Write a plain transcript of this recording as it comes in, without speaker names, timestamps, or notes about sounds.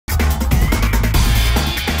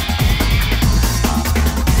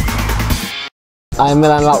I'm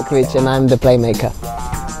Milan Lalkovic and I'm the Playmaker.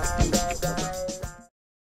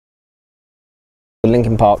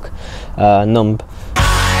 Linkin Park, Numb.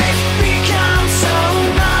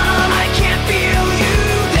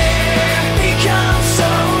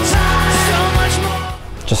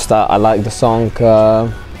 Just I like the song,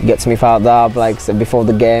 gets me fired up like before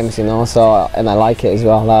the games, you know, so, and I like it as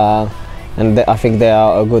well, and I think they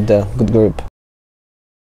are a good group.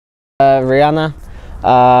 Rihanna,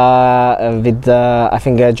 with I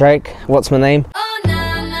think Drake, What's My Name? Oh,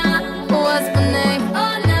 nah, nah, what's my name?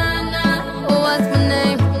 Oh, nah, nah, what's my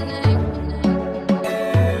name?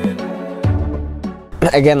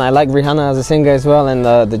 Again, I like Rihanna as a singer as well, and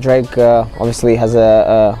the Drake obviously has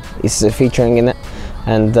is featuring in it,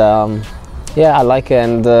 and yeah, I like it,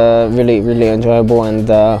 and really enjoyable, and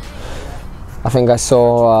I think I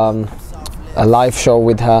saw a live show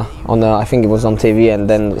with her on I think it was on TV, and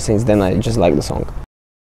then since then I just like the song.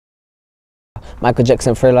 Michael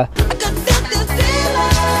Jackson, Thriller.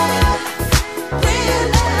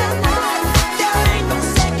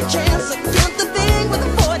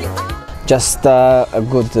 Just a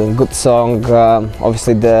good song.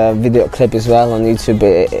 Obviously the video clip as well on YouTube,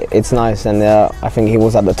 it's nice, and I think he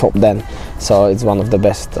was at the top then, so it's one of the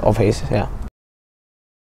best of his, yeah.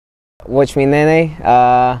 Watch Me Nene,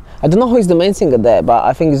 I don't know who is the main singer there, but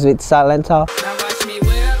I think it's with Salenta. Now watch me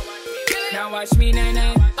whip, now watch me nene.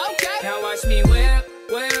 Okay. Now watch me whip,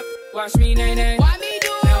 watch me nene.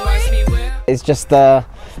 Now watch me whip. It's just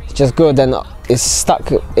good, and it's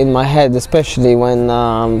stuck in my head, especially when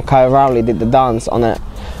Kyle Rowley did the dance on it.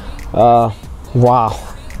 Wow,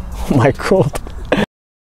 oh my god.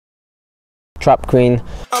 Trap Queen.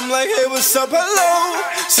 I'm like, hey, what's up, hello?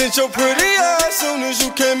 Since your pretty ass soon as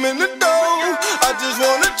you came in the door. I just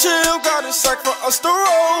wanna chill, got a sack for us to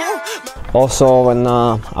roll. Also, when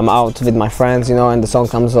I'm out with my friends, you know, and the song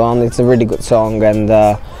comes on, it's a really good song, and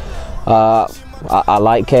I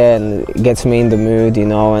like it, and it gets me in the mood, you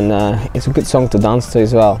know, and it's a good song to dance to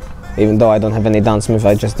as well. Even though I don't have any dance moves,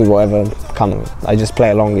 I just do whatever comes. I just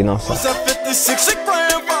play along, you know. So.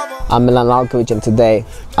 I'm Milan Lalkovic, and today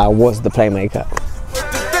I was the Playmaker.